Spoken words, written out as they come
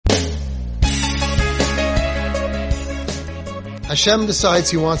Hashem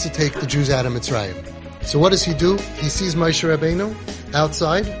decides he wants to take the Jews out of Mitzrayim. So what does he do? He sees Moshe Rabbeinu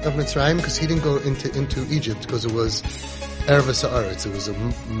outside of Mitzrayim because he didn't go into Egypt because it was Erva Sa'aretz. It was a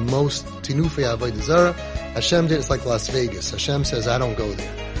most tinufei avodah zara. Hashem did, it's like Las Vegas. Hashem says, I don't go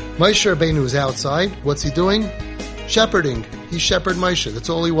there. Moshe Rabbeinu is outside. What's he doing? Shepherding. He shepherded Moshe. That's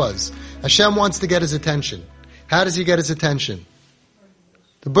all he was. Hashem wants to get his attention. How does he get his attention?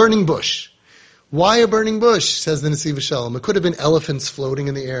 The burning bush. Why a burning bush, says the Nesiv Shalom. It could have been elephants floating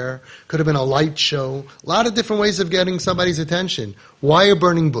in the air. Could have been a light show. A lot of different ways of getting somebody's attention. Why a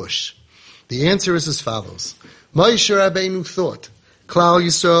burning bush? The answer is as follows. Moshe Rabbeinu thought, Klal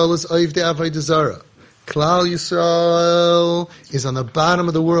Yisrael is Oivdei Avodah Zarah. Klal Yisrael is on the bottom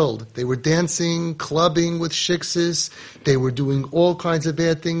of the world. They were dancing, clubbing with shiksis. They were doing all kinds of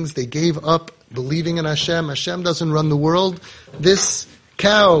bad things. They gave up believing in Hashem. Hashem doesn't run the world. This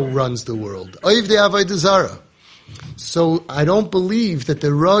cow runs the world. Oivdei Avodah Zarah. So I don't believe that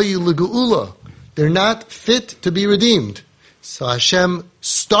they're Rayu L'Geula. They're not fit to be redeemed. So Hashem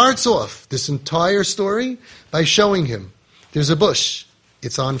starts off this entire story by showing him there's a bush.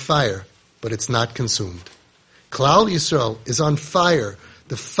 It's on fire, but it's not consumed. Klal Yisrael is on fire.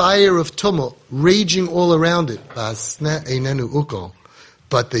 The fire of Tumah raging all around it. But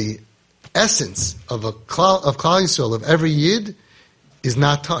the essence of Klal Yisrael, of every Yid, is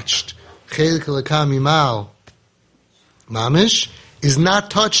not touched. Mamish is not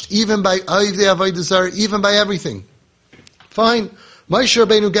touched even by Oivdei Avodah Zarah, even by everything. Fine. Moshe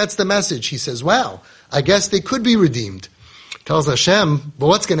Rabbeinu gets the message. He says, wow, I guess they could be redeemed. Tells Hashem, but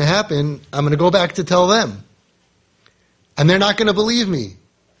what's going to happen? I'm going to go back to tell them. And they're not going to believe me.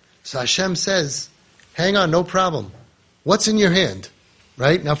 So Hashem says, hang on, no problem. What's in your hand?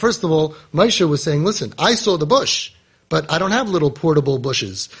 Right? Now, first of all, Moshe was saying, listen, I saw the bush, but I don't have little portable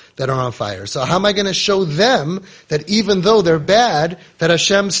bushes that are on fire. So how am I going to show them that even though they're bad, that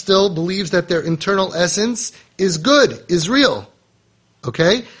Hashem still believes that their internal essence is good, is real?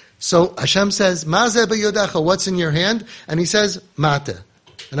 Okay? So Hashem says, Mazeh b'yodecha, what's in your hand? And he says, Mate.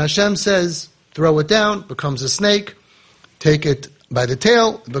 And Hashem says, throw it down, becomes a snake. Take it by the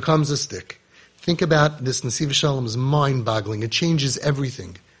tail, it becomes a stick. Think about this. Nesiv Shalom is mind-boggling. It changes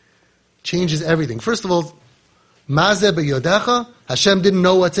everything. Changes everything. First of all, Mazeh b'yodecha, Hashem didn't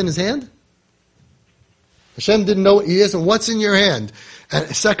know what's in his hand? Hashem didn't know what he is, and what's in your hand?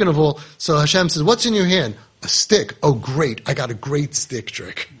 And second of all, so Hashem says, what's in your hand? A stick. Oh, great. I got a great stick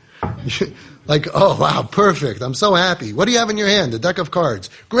trick. Like, oh, wow, perfect. I'm so happy. What do you have in your hand? A deck of cards.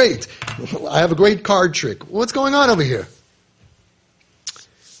 Great. I have a great card trick. What's going on over here?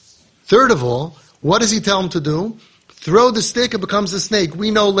 Third of all, what does he tell him to do? Throw the stick, it becomes a snake. We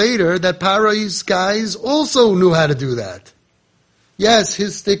know later that Paro's guys also knew how to do that. Yes,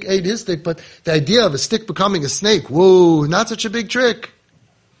 his stick ate his stick, but the idea of a stick becoming a snake, whoa, not such a big trick.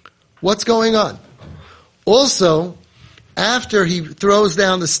 What's going on? Also, after he throws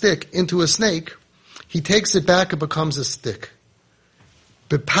down the stick into a snake, he takes it back and becomes a stick.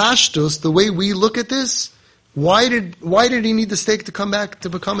 Bepashtus, the way we look at this, why did he need the stick to come back to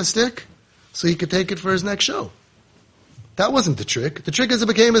become a stick? So he could take it for his next show. That wasn't the trick. The trick is it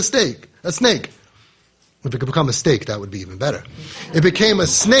became a snake. If it could become a steak, that would be even better. It became a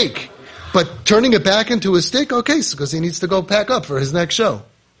snake, but turning it back into a stick, okay, because he needs to go pack up for his next show.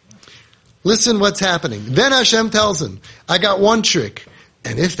 Listen what's happening. Then Hashem tells him, I got one trick.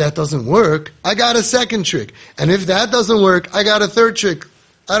 And if that doesn't work, I got a second trick. And if that doesn't work, I got a third trick.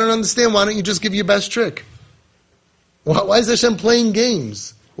 I don't understand. Why don't you just give your best trick? Why is Hashem playing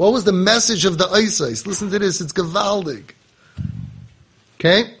games? What was the message of the Isais? Listen to this. It's gewaldig.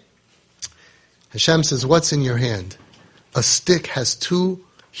 Okay? Hashem says, what's in your hand? A stick has two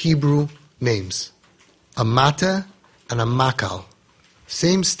Hebrew names. A mata and a makal.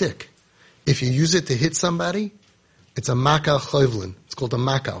 Same stick. If you use it to hit somebody, it's a makal choivlin. It's called a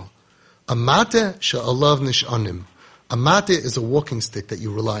makal. A mata she'alav nishanim. A mata is a walking stick that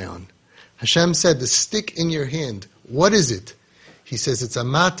you rely on. Hashem said, the stick in your hand, what is it? He says, it's a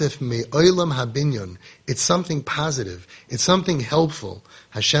matef me'olam habinyon. It's something positive. It's something helpful.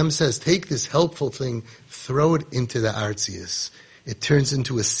 Hashem says, take this helpful thing, throw it into the artzius. It turns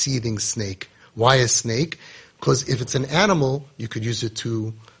into a seething snake. Why a snake? Because if it's an animal, you could use it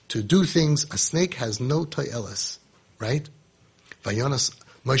to do things. A snake has no toyeles, right? Vayonas,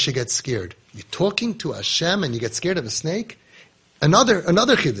 Moshe gets scared. You're talking to Hashem and you get scared of a snake? Another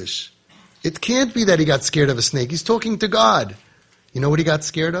chiddush. It can't be that he got scared of a snake. He's talking to God. You know what he got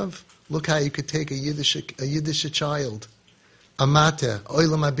scared of? Look how you could take a Yiddish child, a mata,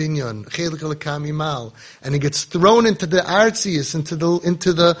 oilam abinyon, chelik lekamimal, and he gets thrown into the artzius,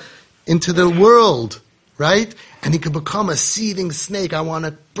 into the world, right? And he could become a seething snake. I want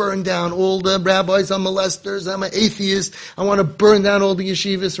to burn down all the rabbis, I'm molesters, I'm an atheist, I want to burn down all the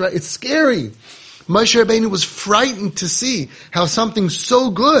yeshivas, right? It's scary. Moshe Rabbeinu was frightened to see how something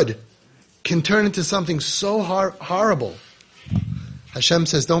so good can turn into something so horrible. Hashem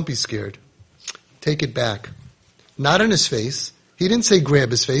says, don't be scared. Take it back. Not in his face. He didn't say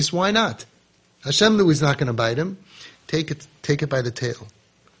grab his face. Why not? Hashem knew he's not going to bite him. Take it by the tail.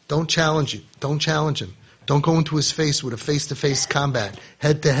 Don't challenge it. Don't challenge him. Don't go into his face with a face-to-face combat,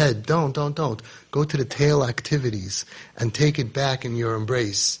 head-to-head. Don't. Go to the tail activities and take it back in your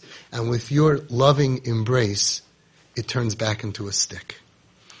embrace. And with your loving embrace, it turns back into a stick.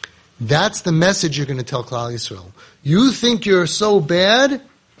 That's the message you're going to tell Klal Yisrael. You think you're so bad,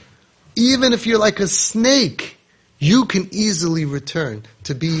 even if you're like a snake, you can easily return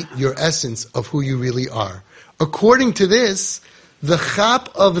to be your essence of who you really are. According to this, the chap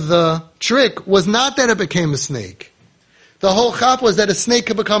of the trick was not that it became a snake. The whole chap was that a snake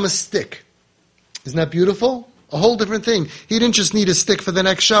could become a stick. Isn't that beautiful? A whole different thing. He didn't just need a stick for the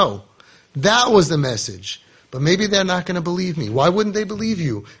next show. That was the message. But maybe they're not going to believe me. Why wouldn't they believe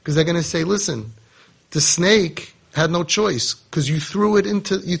you? Because they're going to say, listen, the snake had no choice because you threw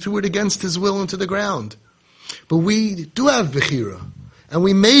it against his will into the ground. But we do have Bechira. And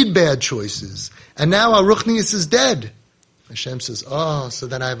we made bad choices. And now our Ruchnius is dead. Hashem says, so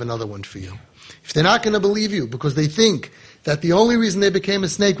then I have another one for you. If they're not going to believe you because they think that the only reason they became a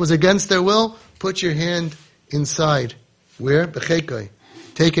snake was against their will, put your hand inside. Where? Bechekai.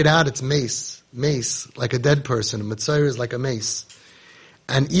 Take it out, it's mace. Mace, like a dead person. A Mitzayir is like a mace.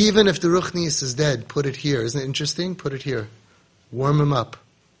 And even if the Ruchnius is dead, put it here. Isn't it interesting? Put it here. Warm him up.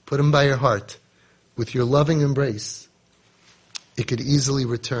 Put him by your heart. With your loving embrace. It could easily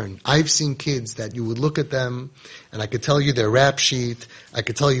return. I've seen kids that you would look at them, and I could tell you their rap sheet, I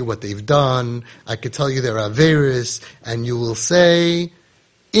could tell you what they've done, I could tell you their Averis, and you will say,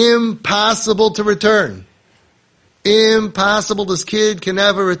 impossible to return. Impossible. This kid can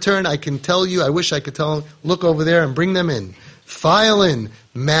never return. I can tell you, I wish I could tell, look over there and bring them in. File in,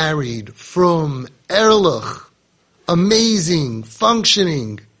 married, from, Erlich, amazing,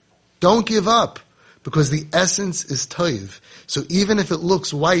 functioning. Don't give up. Because the essence is toiv. So even if it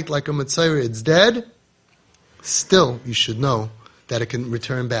looks white like a Mitzayir, it's dead, still you should know that it can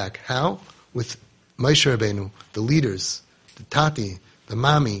return back. How? With Moshe Rabbeinu, the leaders, the Tati, the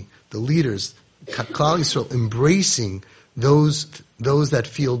Mami, the leaders, Klal Yisrael, embracing those that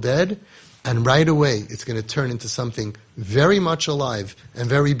feel dead, and right away it's going to turn into something very much alive and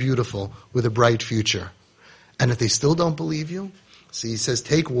very beautiful with a bright future. And if they still don't believe you, so he says,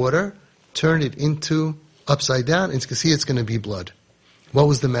 take water, turn it into upside down, and you can see it's going to be blood. What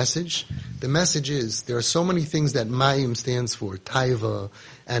was the message? The message is, there are so many things that Mayim stands for, Taiva,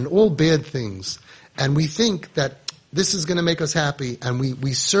 and all bad things. And we think that this is going to make us happy, and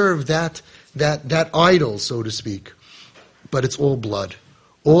we serve that idol, so to speak. But it's all blood.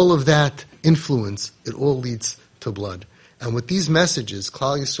 All of that influence, it all leads to blood. And with these messages,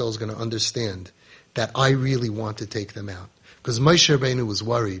 Klal Yisrael is going to understand that I really want to take them out. Because Moshe Rabbeinu was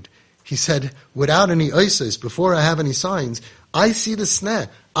worried. He said, without any isis, before I have any signs, I see the sneh.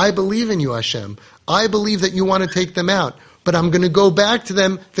 I believe in you, Hashem. I believe that you want to take them out. But I'm going to go back to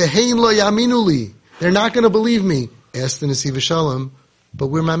them, v'hein lo yaminu li. They're not going to believe me. Ask the Nesiv Shalom, but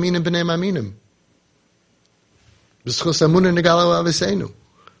we're maminim b'nei maminim. B'schus amunah negala v'aviseinu.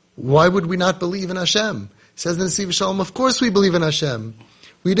 Why would we not believe in Hashem? Says the Nesiv Shalom, of course we believe in Hashem.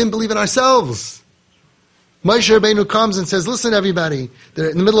 We didn't believe in ourselves. Moshe Rabbeinu comes and says, listen everybody, they're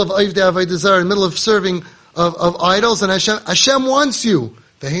in the middle of Avdei Avodah Zarah, in the middle of serving of idols, and Hashem wants you.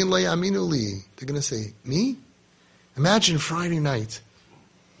 V'hein lo yaminu li. They're going to say, me? Imagine Friday night,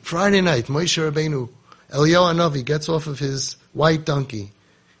 Moshe Rabbeinu, Eliyahu Hanavi gets off of his white donkey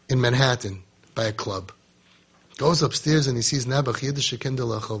in Manhattan by a club. Goes upstairs and he sees Nebuch Yiddish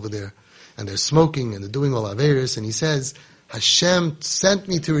Kinderlach over there. And they're smoking and they're doing all Averis, and he says, Hashem sent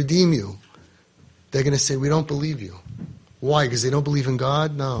me to redeem you. They're going to say, we don't believe you. Why? Because they don't believe in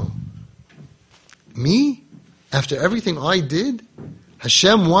God? No. Me? After everything I did?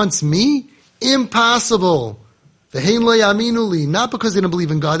 Hashem wants me? Impossible. V'hein lo yaminu li. Not because they didn't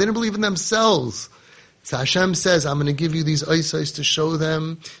believe in God, they didn't believe in themselves. So Hashem says, I'm going to give you these isis to show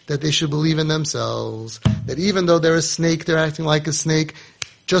them that they should believe in themselves. That even though they're a snake, they're acting like a snake.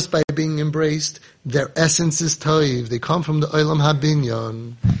 Just by being embraced, their essence is toiv. They come from the Olam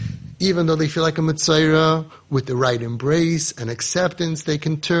HaBinyan. Even though they feel like a Mitzayra, with the right embrace and acceptance, they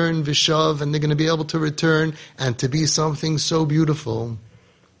can turn Vishav, and they're going to be able to return and to be something so beautiful.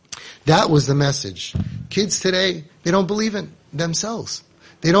 That was the message. Kids today, they don't believe in themselves.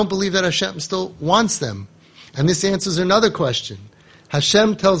 They don't believe that Hashem still wants them. And this answers another question.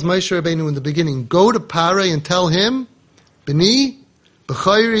 Hashem tells Moshe Rabbeinu in the beginning, go to Parei and tell him, B'ni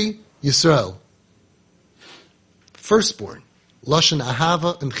B'chayri Yisrael. Firstborn. Lashon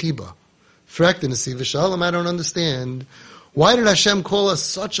Ahava and Chiba. Frek in the Shalom, I don't understand. Why did Hashem call us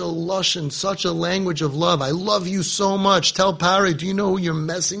such a lashon, such a language of love? I love you so much. Tell Parei, do you know who you're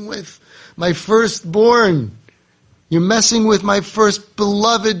messing with? My firstborn. You're messing with my first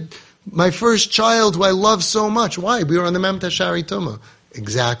beloved, my first child who I love so much. Why? We were on the Mem Tashari Tumah.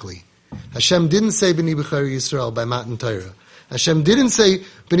 Exactly. Hashem didn't say B'ni B'chayri Yisrael by Matan Torah. Hashem didn't say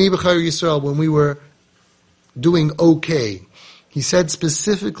B'ni B'chayri Yisrael when we were doing okay. He said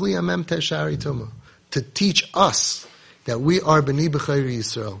specifically on Mem Tashari Tumah to teach us that we are B'ni B'chayri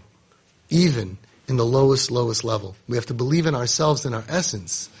Yisrael, even in the lowest level. We have to believe in ourselves, in our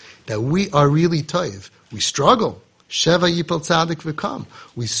essence, that we are really toiv. We struggle. Sheva Yipal Tzadik V'kam.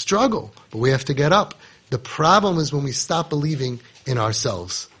 We struggle, but we have to get up. The problem is when we stop believing in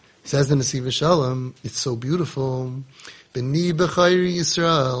ourselves. It says in the Nesiv Shalom, it's so beautiful. B'ni B'chayri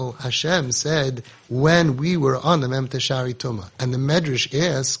Yisrael, Hashem said, when we were on the Mem Tashari Tumah. And the Medrash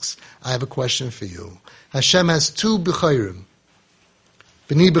asks, I have a question for you. Hashem has two B'chayrim.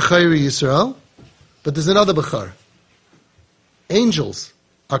 B'ni B'chayri Yisrael, but there's another B'char. Angels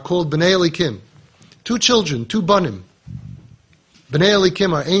are called B'nei Elikim. Two children, two banim. B'nei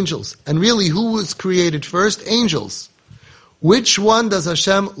Elikim are angels. And really, who was created first? Angels. Which one does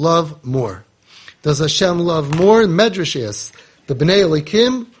Hashem love more? Does Hashem love more? Medrash asks, the B'nei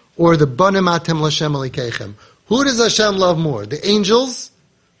Elikim or the banim atem l'Hashem Elikechem? Who does Hashem love more? The angels?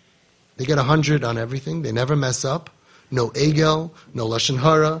 They get 100 on everything. They never mess up. No egel, no lashon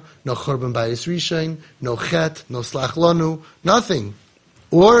hara, no chorban bayis rishon, no chet, no slach lanu, nothing.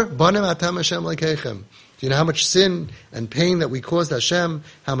 Or, Banim Atam Hashem Lekechem. Do you know how much sin and pain that we caused Hashem,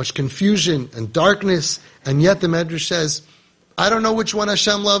 how much confusion and darkness, and yet the Medrash says, I don't know which one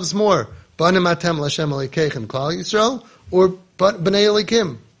Hashem loves more, Banim Atam Hashem Lekechem, Klal Yisrael, or B'nei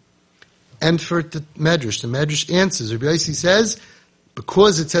Elikim. And for the Medrash answers, Rabbi Yossi says,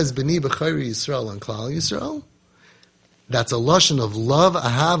 because it says B'ni B'chayri Yisrael and Klal Yisrael, that's a lashon of love,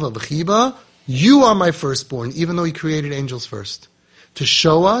 ahava, v'chiba. You are my firstborn, even though He created angels first. To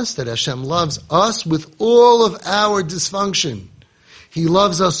show us that Hashem loves us with all of our dysfunction. He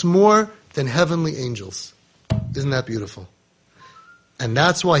loves us more than heavenly angels. Isn't that beautiful? And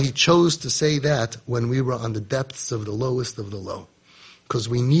that's why He chose to say that when we were on the depths of the lowest of the low. Because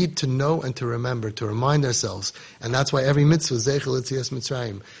we need to know and to remember, to remind ourselves. And that's why every mitzvah, Zeichel Yetzias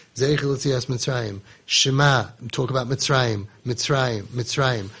Mitzrayim, Zeichel Yetzias Mitzrayim, Shema, talk about Mitzrayim, Mitzrayim,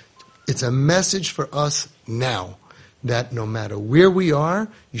 Mitzrayim. It's a message for us now. That no matter where we are,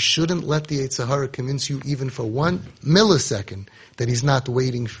 you shouldn't let the Yetzer Hara convince you even for 1 millisecond that he's not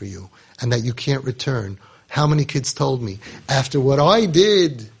waiting for you and that you can't return. How many kids told me, after what I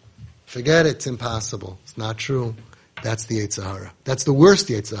did, forget it, it's impossible. It's not true. That's the Yetzer Hara. That's the worst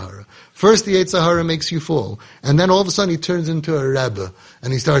Yetzer Hara. First the Yetzer Hara makes you fall, and then all of a sudden he turns into a Rebbe,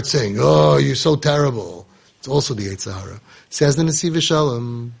 and he starts saying, oh, you're so terrible. It's also the Yetzer Hara. Says the Nesiv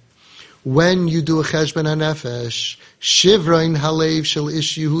Shalom, when you do a cheshbon hanefesh, shivrain halev shel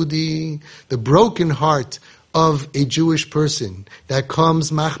ish Yehudi, the broken heart of a Jewish person that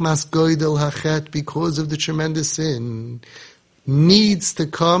comes machmas goydel hachet because of the tremendous sin, needs to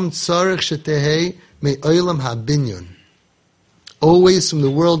come tzarech shetehei me'olam habinyon, always from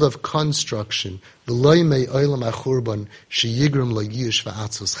the world of construction, v'loy me'olam hachurban sheyigram lo yish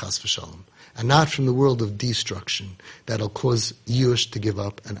v'atzos chas v'shalom. And not from the world of destruction that'll cause Yush to give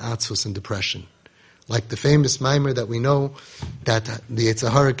up and Atzvos and depression. Like the famous Maimer that we know, that the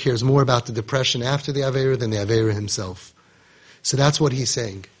Yetzer Hara cares more about the depression after the Aveira than the Aveira himself. So that's what he's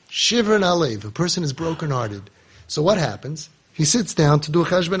saying. Shivran Alev, a person is brokenhearted. So what happens? He sits down to do a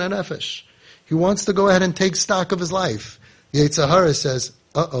Cheshbon HaNefesh. He wants to go ahead and take stock of his life. The Yetzer Hara says,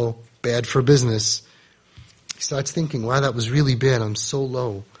 bad for business. He starts thinking, wow, that was really bad, I'm so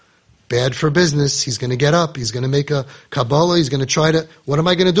low. Bad for business. He's going to get up. He's going to make a Kabbalah. He's going to try to, what am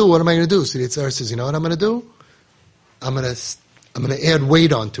I going to do? What am I going to do? So the Yetzer Hara says, you know what I'm going to do? I'm going to add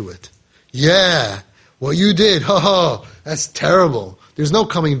weight onto it. Yeah, what you did, that's terrible. There's no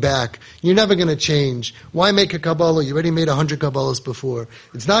coming back. You're never going to change. Why make a Kabbalah? You already made 100 Kabbalahs before.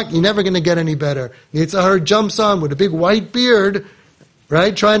 You're never going to get any better. The Yetzer Hara jumps on with a big white beard,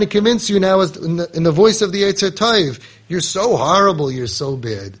 right? Trying to convince you now as in the voice of the Yetzer Tov. You're so horrible, you're so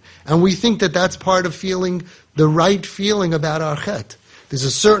bad. And we think that that's part of feeling the right feeling about our chet. There's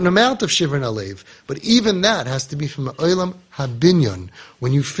a certain amount of Shivran Alev, but even that has to be from Olam Habinyon.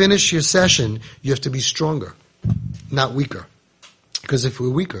 When you finish your session, you have to be stronger, not weaker. Because if we're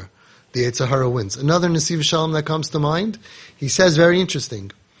weaker, the Yetzer Hara wins. Another Nesiv Shalom that comes to mind, he says very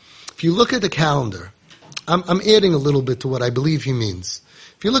interesting. If you look at the calendar, I'm adding a little bit to what I believe he means.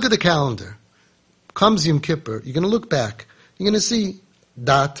 If you look at the calendar, comes Yom Kippur, you're going to look back, you're going to see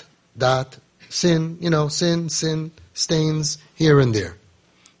dot, sin, sin, stains here and there.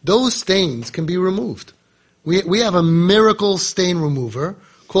 Those stains can be removed. We have a miracle stain remover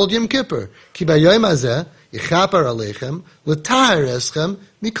called Yom Kippur. Ki b'yom hazeh yichaper aleichem l'taher eschem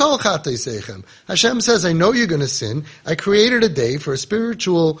mikol chateiseichem. Hashem says, I know you're going to sin. I created a day for a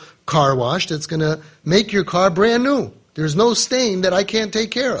spiritual car wash that's going to make your car brand new. There's no stain that I can't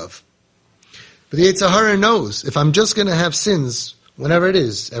take care of. But the Yetzer Hara knows, if I'm just going to have sins, whenever it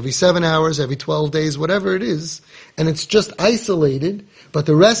is, every 7 hours, every 12 days, whatever it is, and it's just isolated, but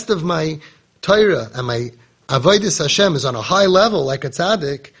the rest of my Torah and my Avodas Hashem is on a high level, like a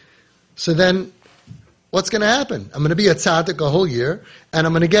tzaddik, so then what's going to happen? I'm going to be a tzaddik a whole year, and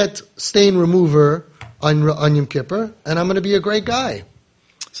I'm going to get stain remover on Yom Kippur, and I'm going to be a great guy.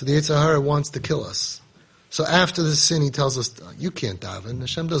 So the Yetzer Hara wants to kill us. So after the sin, he tells us, you can't daven.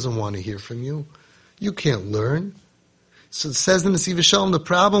 Hashem doesn't want to hear from you. You can't learn. So it says in the Nesiv Shalom, the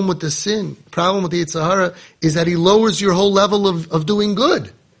problem with the sin, problem with the Yetzer Hara, is that he lowers your whole level of doing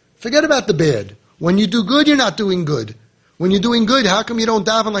good. Forget about the bad. When you do good, you're not doing good. When you're doing good, how come you don't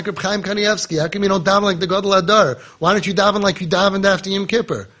daven like Reb Chaim Kanievsky? How come you don't daven like the Gadol Adar? Why don't you daven like you davened after Yom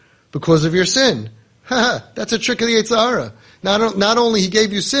Kippur? Because of your sin. That's a trick of the Yetzer Hara. Not only he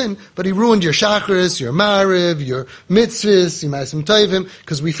gave you sin, but he ruined your Shacharis, your Mariv, your Mitzvahs, your Ma'asim Tovim,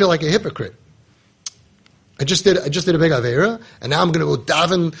 because we feel like a hypocrite. I just did a big Aveira, and now I'm going to go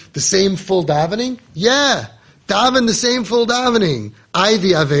daven the same full davening? Yeah, daven the same full davening. I,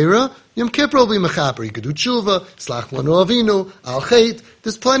 the Aveira, Yom Kippur will be mechaper. You could do tshuva, slach lanu avinu, al chait.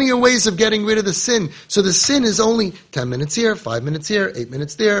 There's plenty of ways of getting rid of the sin. So the sin is only 10 minutes here, 5 minutes here, 8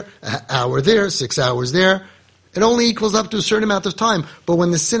 minutes there, an hour there, 6 hours there. It only equals up to a certain amount of time. But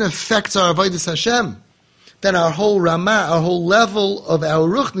when the sin affects our avodas Hashem, then our whole ramah, our whole level of our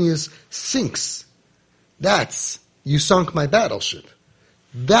ruchnius sinks. That's, you sunk my battleship.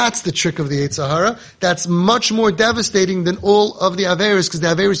 That's the trick of the Yetzer Hara. That's much more devastating than all of the Averis, because the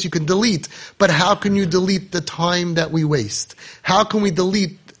Averis you can delete. But how can you delete the time that we waste? How can we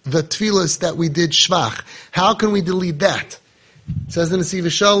delete the tefillas that we did shvach? How can we delete that? It says in the Nesiv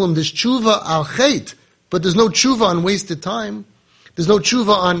Shalom, there's tshuva al chait, but there's no tshuva on wasted time. There's no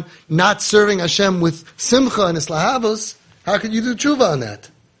tshuva on not serving Hashem with simcha and islahavos. How can you do tshuva on that?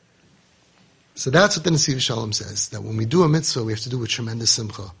 So that's what the Nesiv Shalom says, that when we do a mitzvah, we have to do with tremendous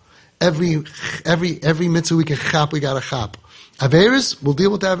simcha. Every mitzvah we can chap, we got to chap. Averis, we'll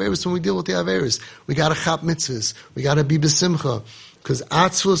deal with the Averis when we deal with the Averis. We got to chap mitzvahs. We got to be besimcha. Because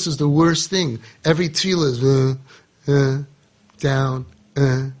atzvus is the worst thing. Every tefillah is down,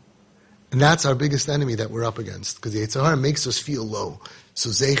 and that's our biggest enemy that we're up against. Because the Yetzer Hara makes us feel low. So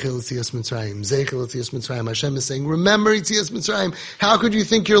Zeichel Yetzias Mitzrayim. Hashem is saying, remember Yetzias Mitzrayim. How could you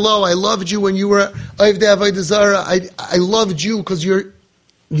think you're low? I loved you when you were Avdei Avodah Zarah. I loved you because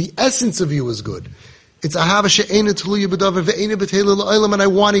the essence of you is good. It's Ahava she'ena tluya b'davar ve'ena b'teila la'olam, and I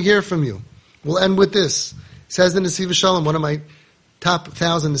want to hear from you. We'll end with this. It says in the Nesiv Shalom, one of my top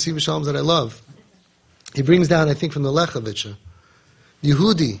 1,000 Nesiv Shaloms that I love. He brings down, I think, from the Lechavitcher.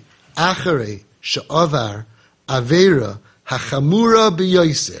 Yehudi acharei she'avar aveira hachamura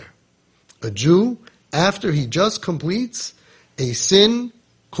b'yoser. A Jew, after he just completes a sin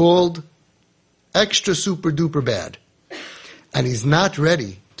called extra super duper bad, and he's not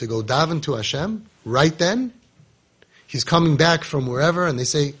ready to go daven to Hashem, right then, he's coming back from wherever, and they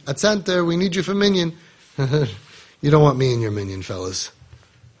say, Atzenter, we need you for minyan. You don't want me in your minyan, fellas.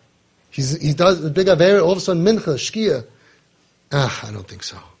 He does the big Aveira, all of a sudden, mincha, shkia. I don't think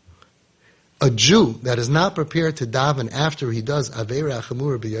so. A Jew that is not prepared to daven after he does Aveira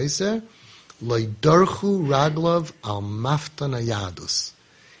Achamura b'Yoser, loidarchu raglav al maftan hayadus.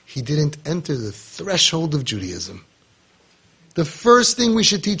 He didn't enter the threshold of Judaism. The first thing we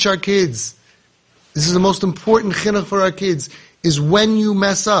should teach our kids, this is the most important chinuch for our kids, is when you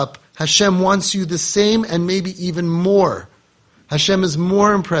mess up, Hashem wants you the same and maybe even more. Hashem is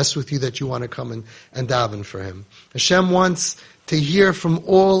more impressed with you that you want to come and daven for Him. Hashem wants to hear from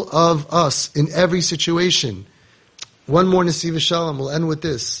all of us in every situation. One more Nesiv Shalom, we'll end with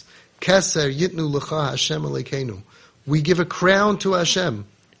this. Keser yitnu l'cha Hashem alekeinu. We give a crown to Hashem.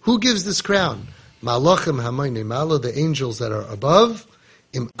 Who gives this crown? Malachim hamayne malo, the angels that are above.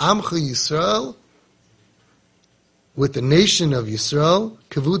 Im amcha Yisrael, with the nation of Yisrael.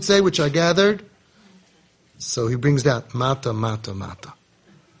 Kavutze, which are gathered. So he brings down mata, mata, mata.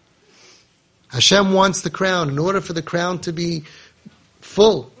 Hashem wants the crown. In order for the crown to be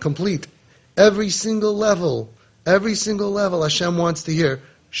full, complete. Every single level, Hashem wants to hear,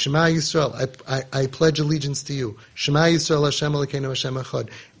 Shema Yisrael, I pledge allegiance to you. Shema Yisrael, Hashem Elokeinu, Hashem Echad.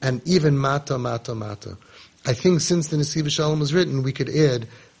 And even Mata, Mata, Mata. I think since the Nesiv Shalom was written, we could add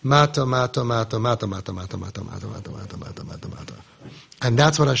Mata, Mata, Mata, Mata, Mata, Mata, Mata, Mata, Mata, Mata, Mata, Mata, Mata. And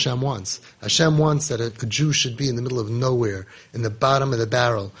that's what Hashem wants. Hashem wants that a Jew should be in the middle of nowhere, in the bottom of the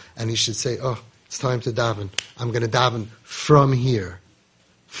barrel, and he should say, oh, it's time to daven. I'm going to daven from here.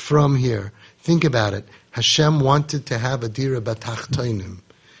 From here. Think about it. Hashem wanted to have a dira batachtoinim.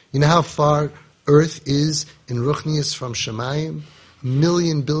 You know how far Earth is in Ruchnius from Shemayim?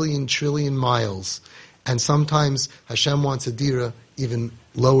 1,000,000,000, billion, trillion miles. And sometimes Hashem wants a dira even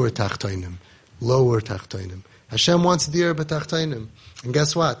lower tachtoinim. Lower tachtoinim. Hashem wants a dira batachtoinim. And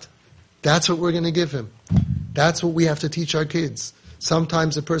guess what? That's what we're going to give him. That's what we have to teach our kids.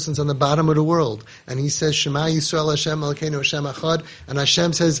 Sometimes a person's on the bottom of the world, and he says, Shema Yisrael Hashem Elokeinu Hashem Echad, and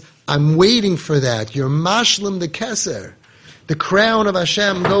Hashem says, I'm waiting for that. You're mashlim the keser. The crown of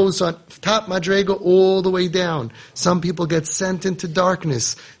Hashem goes on top Madrega all the way down. Some people get sent into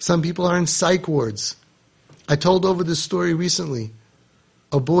darkness. Some people are in psych wards. I told over this story recently.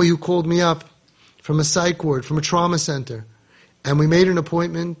 A boy who called me up from a psych ward, from a trauma center, and we made an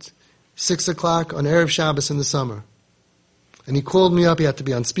appointment, 6 o'clock on Erev Shabbos in the summer. And he called me up. He had to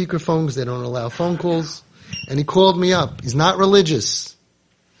be on speakerphone because they don't allow phone calls. And he called me up. He's not religious.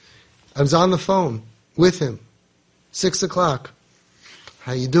 I was on the phone with him. 6 o'clock.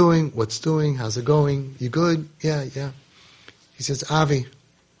 How you doing? What's doing? How's it going? You good? Yeah. He says, Avi,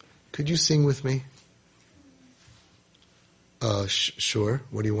 could you sing with me? Sure.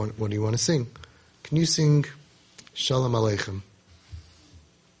 What do you want to sing? Can you sing Shalom Aleichem?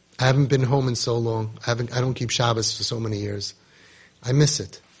 I haven't been home in so long. I don't keep Shabbos for so many years. I miss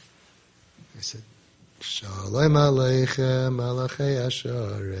it. I said, Shalom Aleichem, Malachei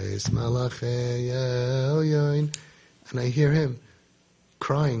Ashareis, Malachei Elyon. And I hear him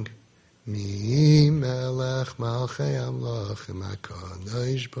crying, Mi Melech Malchei Amlachim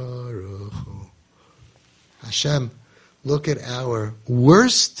HaKadosh Baruch Hu. Hashem, look at our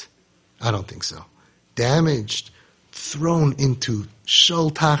worst, I don't think so, damaged, thrown into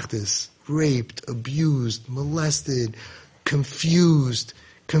shol tachtis, raped, abused, molested, confused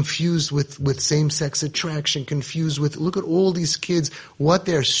with same-sex attraction, confused with, look at all these kids, what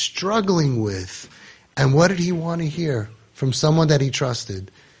they're struggling with. And what did he want to hear from someone that he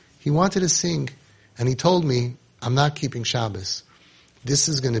trusted? He wanted to sing, and he told me, I'm not keeping Shabbos. This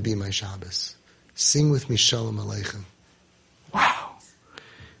is going to be my Shabbos. Sing with me Shalom Aleichem. Wow.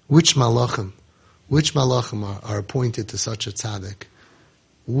 Which malachim are appointed to such a tzaddik?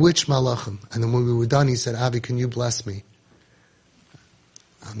 Which malachim? And then when we were done, he said, Avi, can you bless me?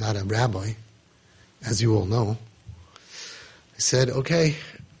 I'm not a rabbi, as you all know. I said, okay,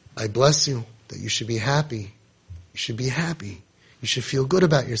 I bless you, that you should be happy. You should be happy. You should feel good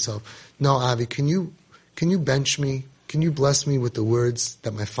about yourself. No, Avi, can you bench me? Can you bless me with the words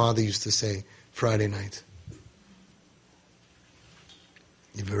that my father used to say Friday night?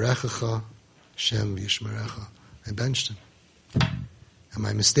 Yivarechecha Shem v'yishmerecha. I benched him. And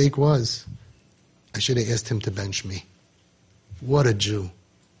my mistake was, I should have asked him to bench me. What a Jew.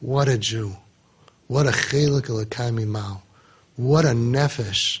 What a Jew. What a chelik elokei mima'al. What a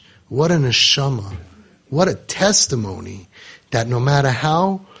nefesh. What a neshama. What a testimony that no matter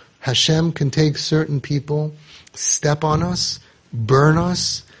how Hashem can take certain people, step on us, burn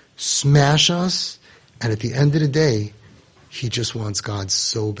us, smash us, and at the end of the day, he just wants God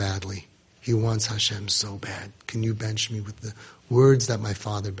so badly. He wants Hashem so bad. Can you bench me with the words that my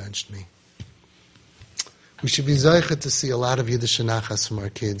father benched me? We should be zeichet to see a lot of Yiddish nachas from our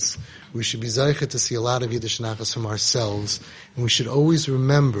kids. We should be zeichet to see a lot of Yiddish nachas from ourselves. And we should always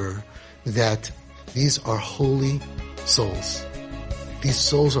remember that these are holy souls. These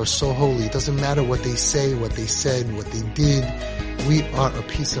souls are so holy. It doesn't matter what they say, what they said, what they did. We are a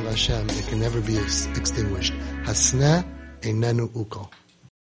piece of Hashem that can never be extinguished. Hasneh einenu ukol.